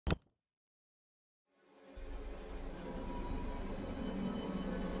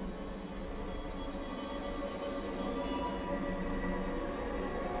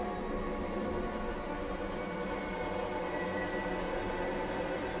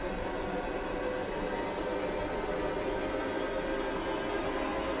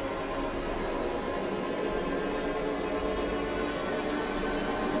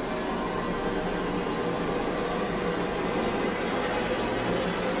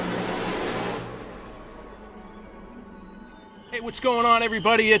Hey, what's going on,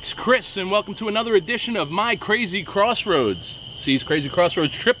 everybody? It's Chris, and welcome to another edition of My Crazy Crossroads. C's Crazy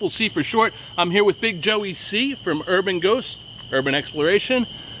Crossroads, Triple C for short. I'm here with Big Joey C from Urban Ghost, Urban Exploration,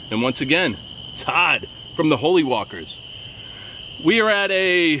 and once again, Todd from the Holywalkers. We are at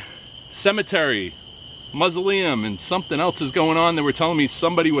a cemetery, mausoleum, and something else is going on. They were telling me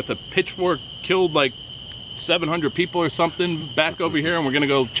somebody with a pitchfork killed like 700 people or something back over here, and we're gonna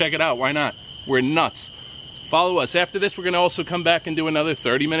go check it out. Why not? We're nuts. Follow us. After this, we're going to also come back and do another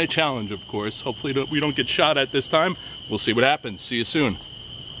 30-minute challenge, of course. Hopefully we don't get shot at this time. We'll see what happens. See you soon.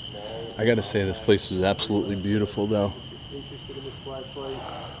 I got to say, this place is absolutely beautiful, though.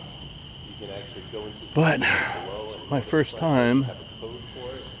 But it's my first time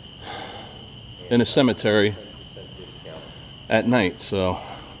in a cemetery at night, so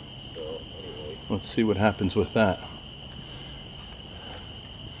let's see what happens with that.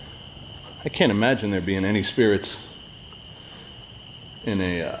 I can't imagine there being any spirits in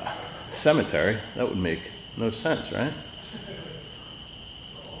a cemetery. That would make no sense, right?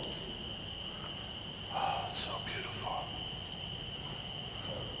 Oh, it's so beautiful.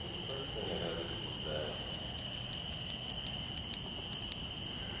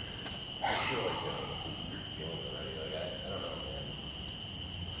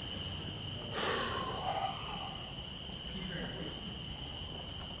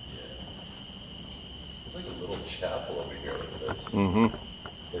 It's like a little chapel over here with this. Mm-hmm.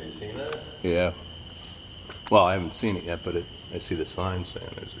 Have you seen that? Yeah. Well, I haven't seen it yet, but I see the sign saying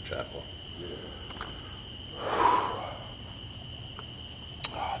there's a chapel. Yeah.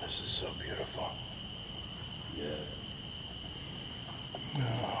 Oh, this is so beautiful. Yeah.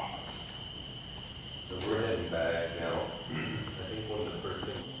 Oh. So we're heading back now. I think one of the first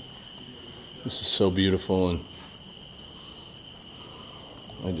things... This is so beautiful, and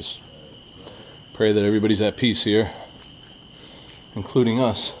I just pray that everybody's at peace here, including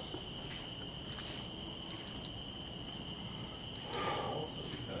us.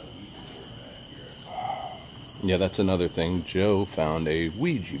 Yeah, that's another thing. Joe found a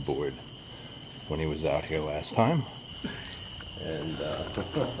Ouija board when he was out here last time. And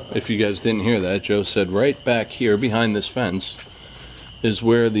if you guys didn't hear that, Joe said right back here behind this fence is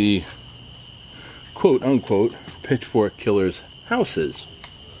where the quote-unquote pitchfork killer's house is.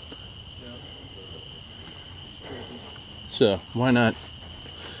 So why not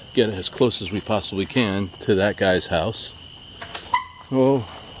get as close as we possibly can to that guy's house? Oh,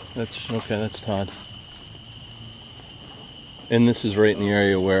 that's okay, that's Todd. And this is right in the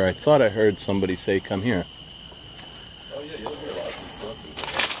area where I thought I heard somebody say, come here. oh yeah, you'll hear a lot of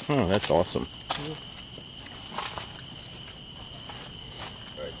stuff. Oh, that's awesome.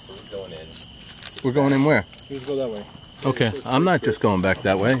 Alright, so we're going in. We're going in where? Let's go that way. Okay, I'm not just going back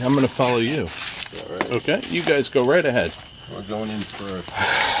that way. I'm going to follow you. Alright. Okay, you guys go right ahead. We're going in first.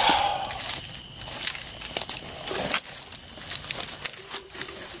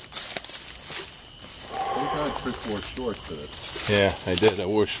 Sometimes Chris wore shorts today. Yeah, I did. I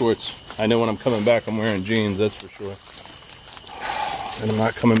wore shorts. I know when I'm coming back, I'm wearing jeans, that's for sure. And I'm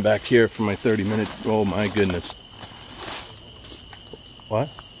not coming back here for my 30-minute... Oh, my goodness. What?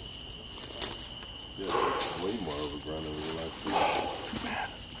 Yeah, it's way more overgrown over the last week.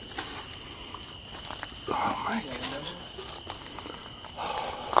 Oh, my goodness.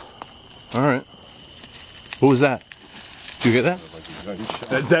 All right. What was that? Did you get that? Like a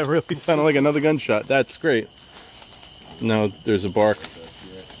gunshot. That really sounded like another gunshot. That's great. No, there's a bark.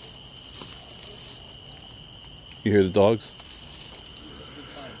 You hear the dogs?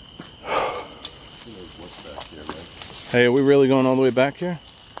 Hey, are we really going all the way back here?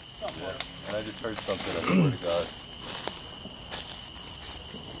 Yeah. And I just heard something, I swear to God.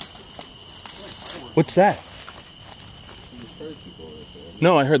 What's that?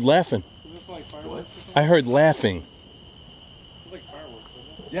 No, I heard laughing. Is this like fireworks? I heard laughing. This is like fireworks,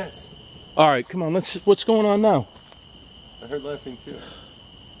 isn't it? Yes. All right, come on. What's going on now? I heard laughing too.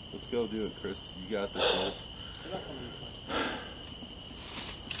 Let's go do it, Chris. You got this, man. They're not coming this way.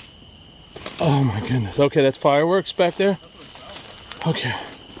 Oh my goodness. Okay, that's fireworks back there? That's what it sounds like. Okay.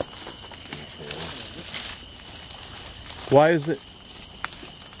 Why is it? I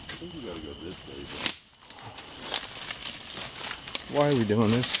think we gotta go this way. Why are we doing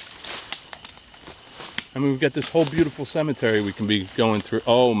this? I mean, we've got this whole beautiful cemetery we can be going through.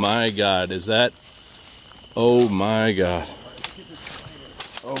 Oh my God, is that? Oh my God.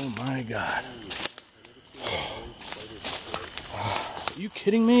 Oh my God. Are you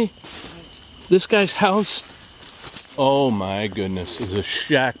kidding me? This guy's house? Oh my goodness, there's a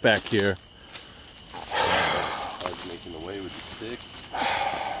shack back here. I was making away with the stick.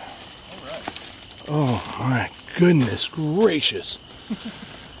 Oh my goodness gracious.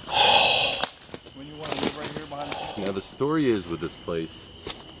 When you want to live right here behind the Now the story is with this place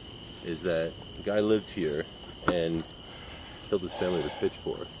is that the guy lived here and killed his family with a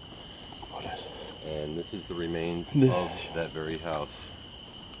pitchfork. What is it? And this is the remains This- of that very house.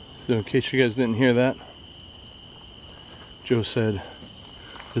 So in case you guys didn't hear that, Joe said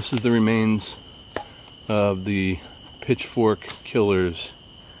this is the remains of the pitchfork killer's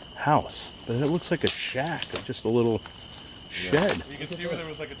house. But it looks like a shack, or just a little shed. You can see where there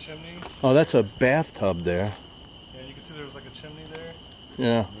was like a chimney. Oh, that's a bathtub there. Yeah, you can see there was like a chimney there.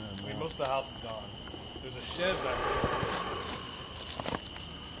 Yeah. I mean, most of the house is gone. There's a shed back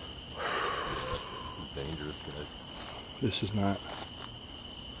there. Dangerous guy. This is not.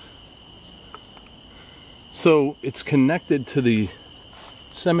 So it's connected to the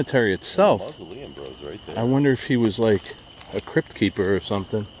cemetery itself. Mausoleum bros right there. I wonder if he was like a crypt keeper or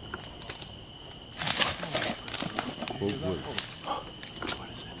something. What-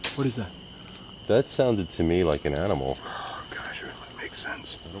 What is that? That sounded to me like an animal. Oh gosh, it makes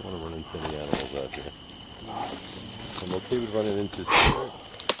sense. I don't want to run into any animals out here. I'm okay with running into spirit.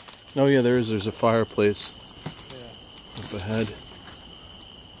 Oh yeah, there's a fireplace Yeah. up ahead.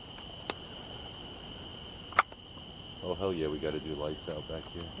 Oh hell yeah, we got to do lights out back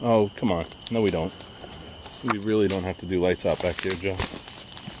here. Oh come on, no we don't. We really don't have to do lights out back here, Joe.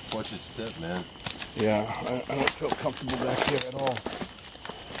 Just watch his step, man. Yeah, I don't feel comfortable back here at all.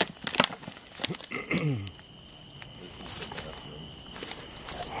 This is the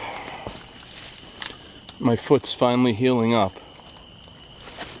bathroom. My foot's finally healing up.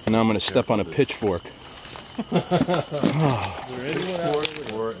 And now I'm going to step on a pitchfork. Is there anyone out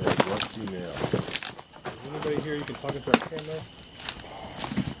there? Or a rusty nail. Is anybody here you can talk into our camera?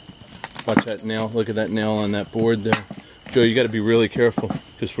 Watch that nail. Look at that nail on that board there. Joe, you got to be really careful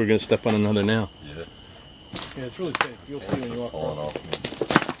because we're going to step on another nail. Yeah. Yeah, it's really safe. You'll see when you walk falling across. off me.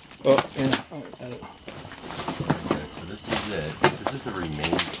 Oh, yeah. Okay, so this is it. This is the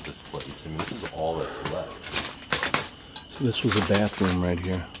remains of this place. I mean, this is all that's left. So this was a bathroom right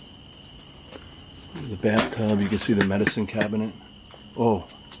here. The bathtub. You can see the medicine cabinet. Oh,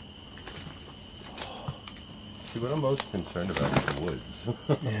 See, what I'm most concerned about is the woods.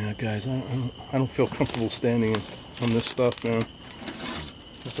 yeah, guys. I don't feel comfortable standing on this stuff, man.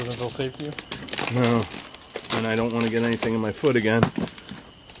 This doesn't feel safe to you? No. And I don't want to get anything in my foot again.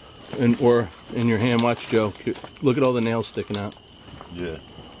 Or in your hand. Watch, Joe. Look at all the nails sticking out. Yeah.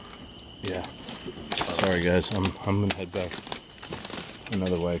 Yeah. Sorry, guys. I'm gonna head back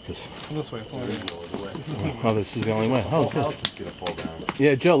another way because This way. It's only oh, this is the only way. The Oh, whole good. house is gonna fall down.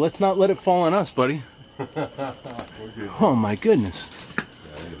 Yeah, Joe. Let's not let it fall on us, buddy. We're good. Oh my goodness. Yeah,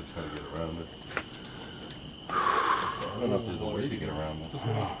 I'm gonna try to get around this. I don't know if there's a way to get around this.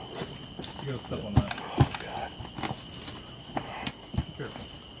 You gotta step on that. Oh God. Careful.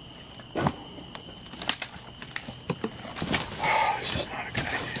 This is not a good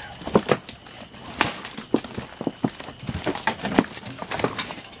idea.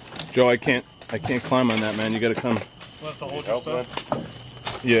 Joe, I can't climb on that, man. You gotta come. Well, that's the whole Help, man.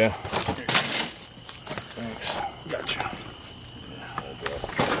 stuff. Yeah. Thanks. Gotcha.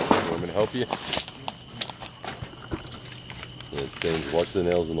 You want me to help you? Yeah, it's dangerous. Watch the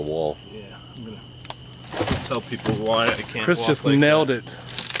nails in the wall. Yeah, I'm gonna tell people why I can't. Chris walk just like nailed that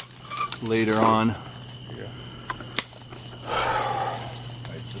it. later on. Yeah.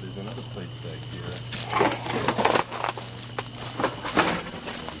 Alright, so there's another place back here.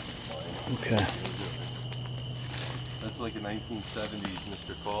 Okay. That's like a 1970s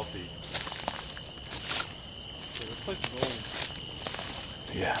Mr. Coffee. Yeah, this place is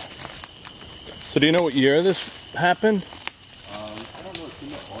old. Yeah. So do you know what year this happened? I don't know, it's in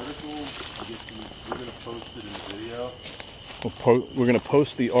the article. I guess we're going to post it in the video. We're going to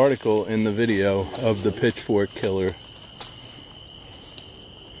post the article in the video of the pitchfork killer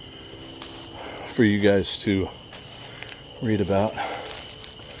for you guys to read about. Wow,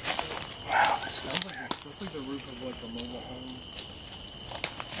 this is weird. That's like the roof of like a mobile home.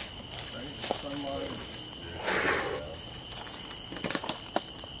 Right? Sunlight.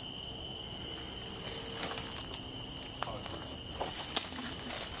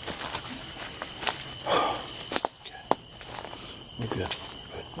 Okay.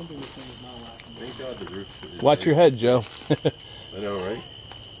 Something this thing is not lacking. Thank God the roof is... Watch your head, Joe. I know, right?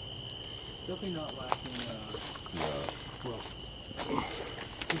 Definitely not lacking No. rust.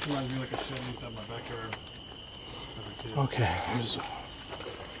 This reminds me like a shed I used to have in my backyard as a kid. Okay, there's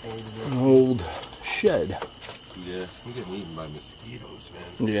an old shed. Yeah, I'm getting eaten by mosquitoes,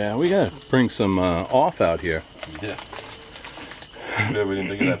 man. Yeah, we gotta bring some off out here. Yeah. Yeah, we didn't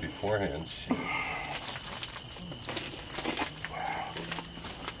think of that beforehand. Shit.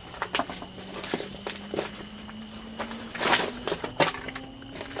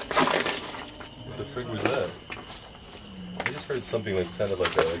 heard something that sounded like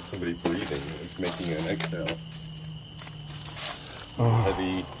somebody breathing, like making an exhale.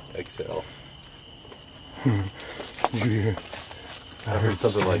 Heavy exhale. I heard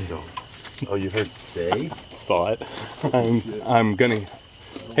something like, oh, you heard stay? Thought. I'm gonna.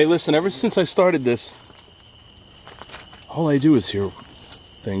 Hey, listen, ever since I started this, all I do is hear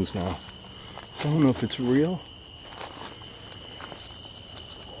things now. So I don't know if it's real.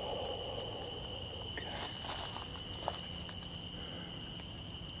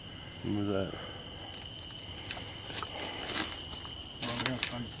 What was that?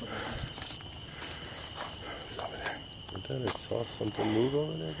 I thought I saw something move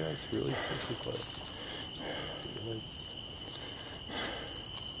over there, guys. Really so quiet.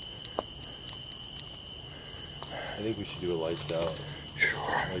 I think we should do a lights out. Sure.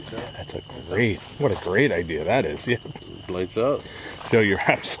 Lights out? That's a great, what a great idea that is. Yeah. Lights out? Joe, you're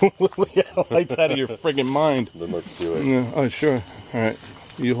absolutely lights out of your friggin' mind. Then let's do it. Yeah. Oh, sure. All right.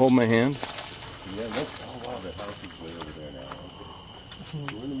 You hold my hand. Yeah, look. Oh, wow, the house is way over there now. Okay.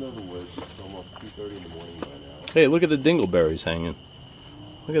 We're in the middle of the woods. It's almost 2:30 in the morning by now. Hey, look at the dingleberries hanging.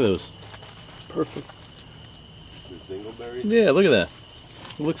 Look at those. Perfect. The dingleberries? Yeah, look at that.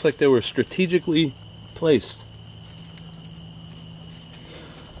 It looks like they were strategically placed.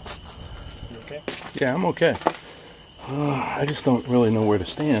 You okay? Yeah, I'm okay. I just don't really know where to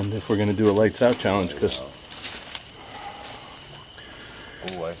stand if we're going to do a lights out challenge. Because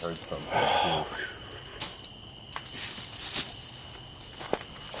oh, I heard something.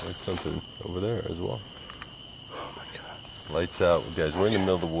 I heard something over there as well. oh my god, Lights out, guys. We're in the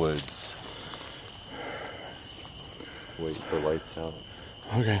middle of the woods. Waiting for lights out.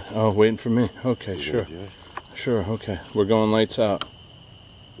 okay. Oh, waiting for me. Okay, You sure, gonna do it? sure. Okay, we're going lights out.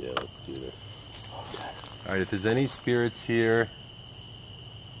 Yeah, let's do this. All right, if there's any spirits here,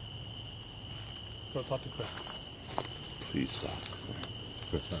 Go talk to Chris. Please stop.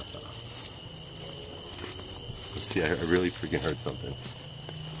 let's see. I really freaking heard something.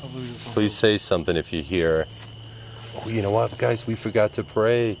 Hopefully this one Please say something if you hear. Oh, you know what, guys? We forgot to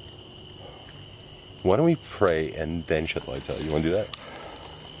pray. Why don't we pray and then shut the lights out? You want to do that?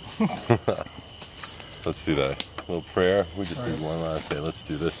 Let's do that. A little prayer. We just need one last day. Let's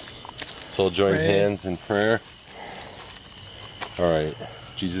do this. Let's all join Pray. hands in prayer. All right.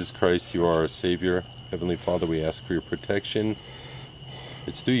 Jesus Christ, you are our Savior. Heavenly Father, we ask for your protection.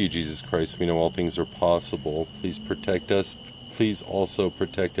 It's through you, Jesus Christ, we know all things are possible. Please protect us. Please also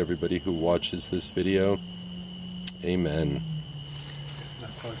protect everybody who watches this video. Amen.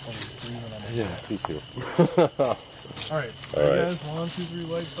 probably someone's breathing on my Yeah, me too. Alright, All right. guys, 1, 2, 3,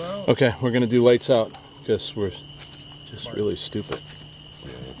 lights out. Okay, we're gonna do lights out because we're just really stupid.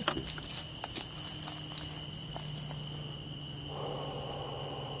 Yeah, let's do it.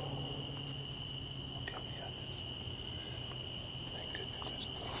 Okay, we got this. Thank goodness there's a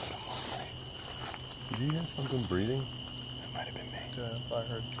little bit of moonlight. Did you hear something breathing? That might have been me. Yeah, I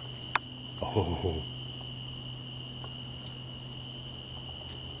heard. Oh.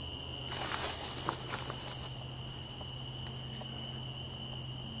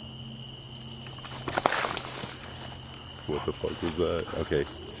 What the fuck was that? Okay,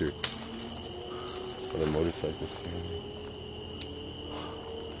 seriously. What a motorcycle scaring me.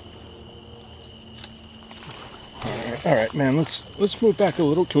 All right, man. Let's move back a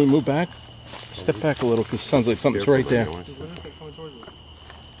little. Can we move back? Step back a little because it sounds like something's Careful, right there. buddy, I wanna There's step- a thing coming towards us.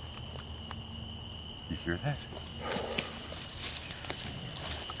 You hear that?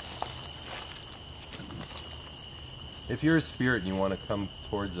 If you're a spirit and you want to come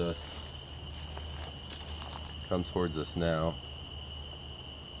towards us now.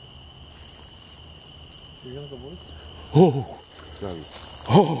 You hear like a voice? Oh,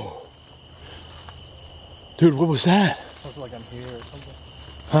 oh, dude, what was that? Sounds like I'm here or something.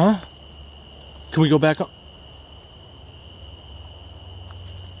 Huh? Can we go back up?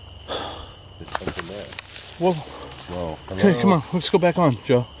 There's something there. Whoa. Whoa. Okay, come on. Let's go back on,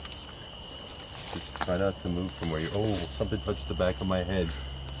 Joe. Just try not to move from where you. Oh, something touched the back of my head.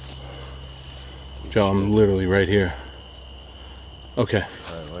 Joe, I'm literally right here. Okay.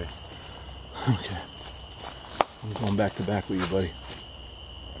 Alright, wait. Okay. I'm going back to back with you, buddy.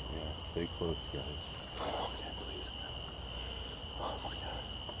 Yeah, stay close, guys. Okay, please. Oh my God.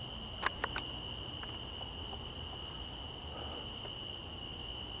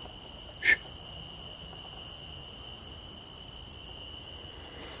 Shh.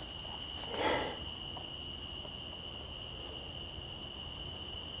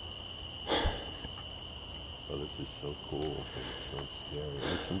 Oh, this is so cool. It's so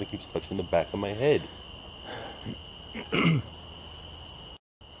scary. And something keeps touching the back of my head.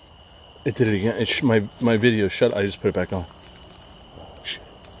 It did it again. My video shut. I just put it back on.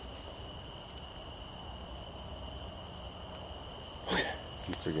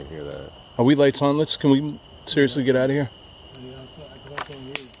 freaking hear that. Are we lights on? Can we seriously get out of here?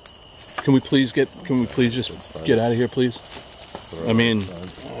 Can we please just get out of here, please? I mean,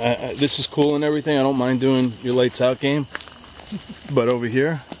 this is cool and everything. I don't mind doing your lights out game. But over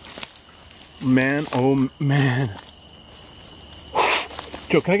here, man, oh man.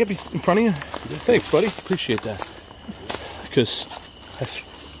 Joe, can I get in front of you? Thanks, buddy. Appreciate that. Because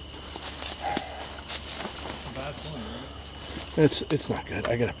it's not good.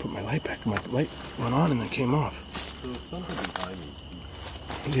 I gotta put my light back. My light went on and then came off. So there's something behind me.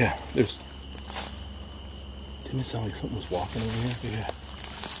 Yeah, didn't it sound like something was walking over here? Yeah.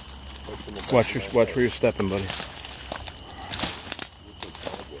 Watch where you're stepping, buddy.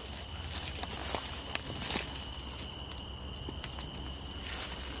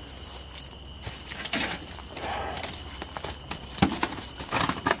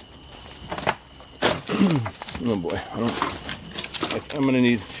 Oh boy, I'm gonna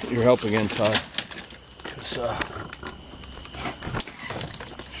need your help again, Todd. 'Cause,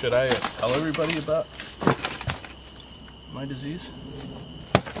 should I tell everybody about my disease?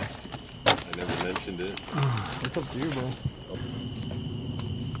 I never mentioned it. What's up to you, bro?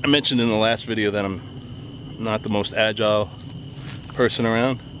 I mentioned in the last video that I'm not the most agile person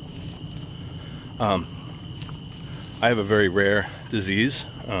around. I have a very rare disease.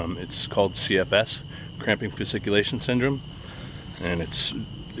 It's called CFS, cramping fasciculation syndrome, and it's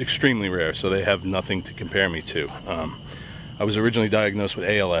extremely rare, so they have nothing to compare me to. I was originally diagnosed with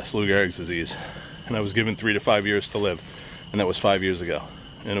ALS, Lou Gehrig's disease, and I was given 3 to 5 years to live, and that was 5 years ago.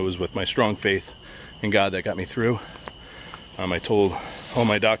 And it was with my strong faith in God that got me through. I told all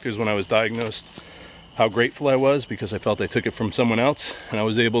my doctors when I was diagnosed how grateful I was, because I felt I took it from someone else, and I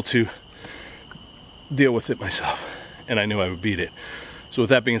was able to deal with it myself, and I knew I would beat it. So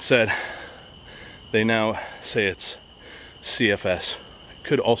with that being said, they now say it's CFS. It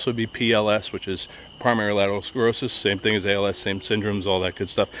could also be PLS, which is primary lateral sclerosis, same thing as ALS, same syndromes, all that good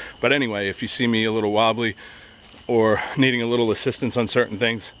stuff. But anyway, if you see me a little wobbly or needing a little assistance on certain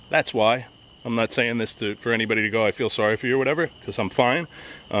things, that's why. I'm not saying this for anybody to go, I feel sorry for you or whatever, because I'm fine.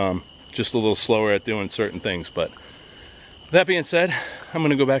 Just a little slower at doing certain things. But that being said, I'm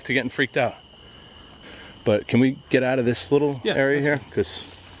going to go back to getting freaked out. But can we get out of this little area here? Because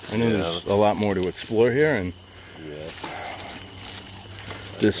I know there's a lot more to explore here. And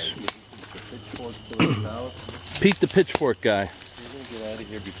this Pete the pitchfork guy. You're gonna get out of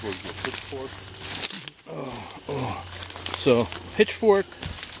here before you get pitchforked. So pitchforked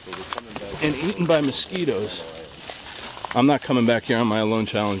and eaten by mosquitoes. I'm not coming back here on my alone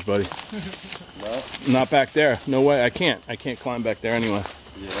challenge, buddy. No? Not back there. No way. I can't climb back there anyway.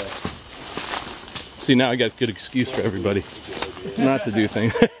 Yeah. See, now I got a good excuse for everybody not to do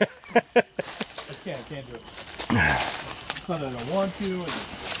things. I can't do it. It's not that I don't want to.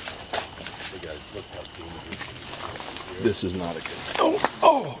 This is not a good.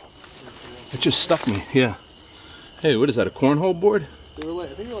 Oh! It just stuck me. Yeah. Hey, what is that? A cornhole board? They were like,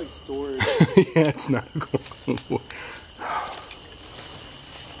 I think they're like storage. Yeah, it's not a cornhole board.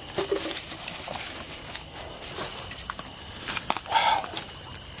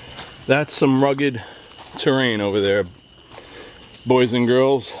 That's some rugged terrain over there, boys and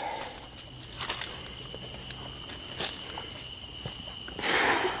girls.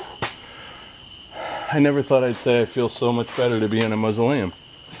 I never thought I'd say I feel so much better to be in a mausoleum.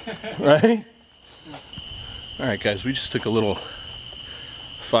 Right? Alright guys, we just took a little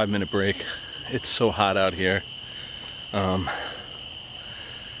 5-minute break. It's so hot out here.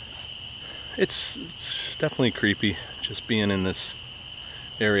 It's definitely creepy just being in this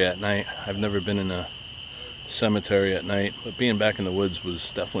area at night. I've never been in a cemetery at night, but being back in the woods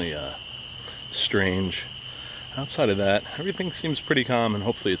was definitely strange. Outside of that, everything seems pretty calm, and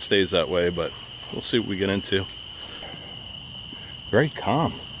hopefully it stays that way, but we'll see what we get into. Very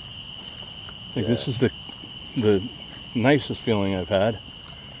calm. Like this is the nicest feeling I've had.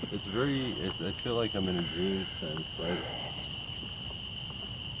 It's I feel like I'm in a dream sense.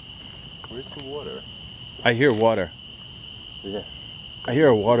 Where's the water? I hear water. Yeah. I hear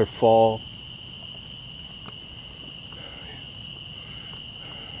a waterfall.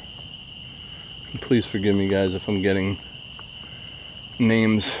 And please forgive me guys if I'm getting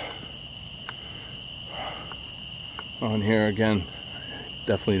names on here again.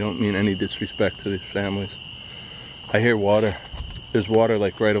 Definitely don't mean any disrespect to these families. I hear water. There's water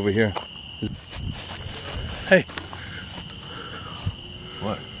like right over here. Hey.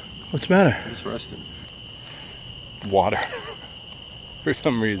 What? What's the matter? Just resting. Water. For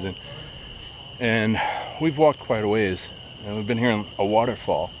some reason. And we've walked quite a ways. And we've been hearing a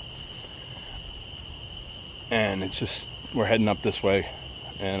waterfall. And it's just, we're heading up this way.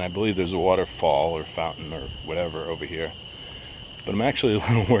 and I believe there's a waterfall or fountain or whatever over here. But I'm actually a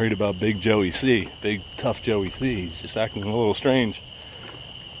little worried about Big Joey C. Big tough Joey C. He's just acting a little strange.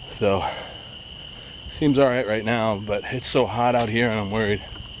 So seems alright right now, but it's so hot out here and I'm worried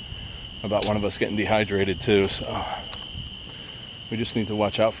about one of us getting dehydrated too. So we just need to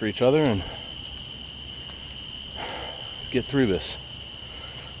watch out for each other and get through this.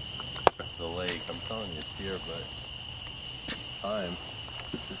 The lake, I'm telling you, it's here, but time.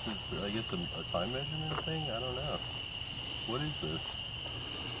 This is, I guess, a time measurement thing? I don't know. What is this?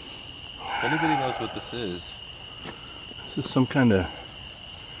 If anybody knows what this is. This is some kind of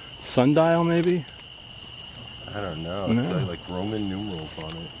sundial, maybe? I don't know. It's got like Roman numerals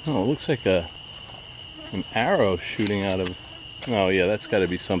on it. Oh, it looks like an arrow shooting out of... Oh, yeah, that's got to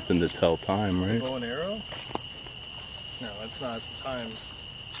be something to tell time, right? Is it a bow and arrow? No, it's not. It's time.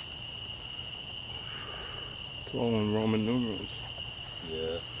 It's all in Roman numerals.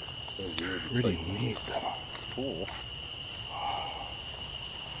 Yeah, it's so weird. It's Pretty like, neat, though. It's cool.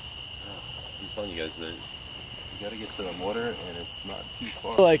 I'm telling you guys that you gotta get to the water and it's not too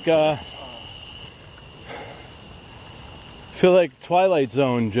far. Feel like Twilight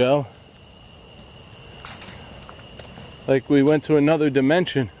Zone, Joe. Like we went to another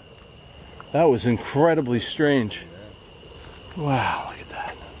dimension. That was incredibly strange. Wow, look at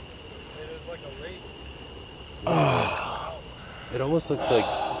that. It's like a lake. Oh. It almost looks like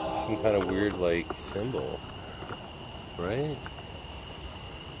some kind of weird, like, symbol, right?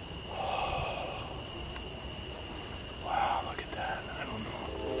 Wow, look at that. I don't know.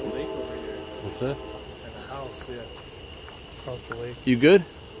 There's a lake over here. What's that? And a house, yeah. Across the lake. You good?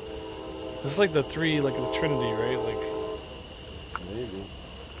 This is like the three, like the Trinity, right? Like, Maybe.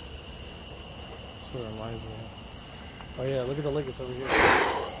 that's what it reminds me of. Oh yeah, look at the lake, it's over here.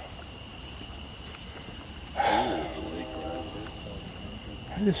 Ooh, there's a lake around this.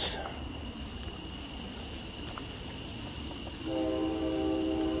 I just...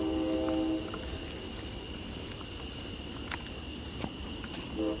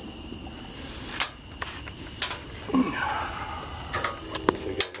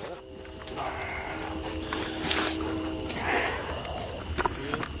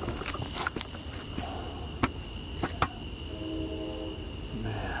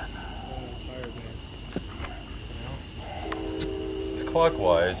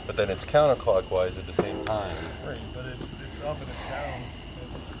 Clockwise, but then it's counterclockwise at the same time. Right, but it's up and it's down.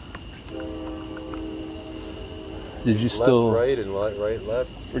 Did you still... Left, right, and right,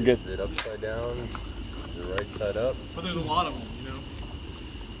 left. Forget... Is it upside down? Is it right side up? But there's a lot of them, you know?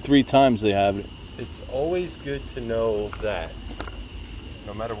 3 times they have it. It's always good to know that,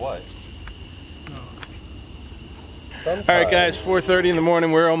 no matter what. Sometimes. All right, guys, 4:30 in the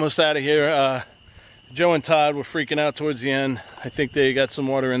morning. We're almost out of here. Joe and Todd were freaking out towards the end. I think they got some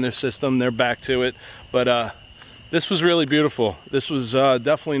water in their system. They're back to it. But this was really beautiful. This was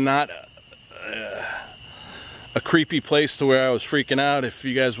definitely not a creepy place to where I was freaking out. If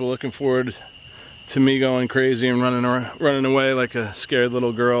you guys were looking forward to me going crazy and running away like a scared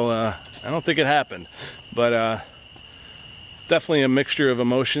little girl, I don't think it happened. But definitely a mixture of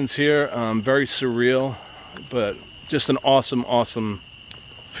emotions here. Very surreal, but just an awesome, awesome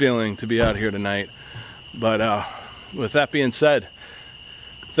feeling to be out here tonight. But with that being said,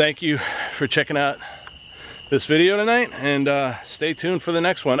 thank you for checking out this video tonight, and stay tuned for the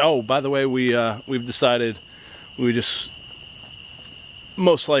next one. Oh, by the way, we've decided we just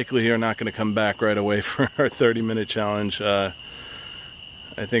most likely are not going to come back right away for our 30-minute challenge. I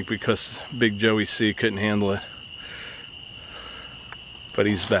think because Big Joey C couldn't handle it. But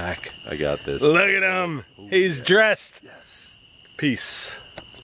he's back. I got this. Look at him. He's dressed. Yes. Peace.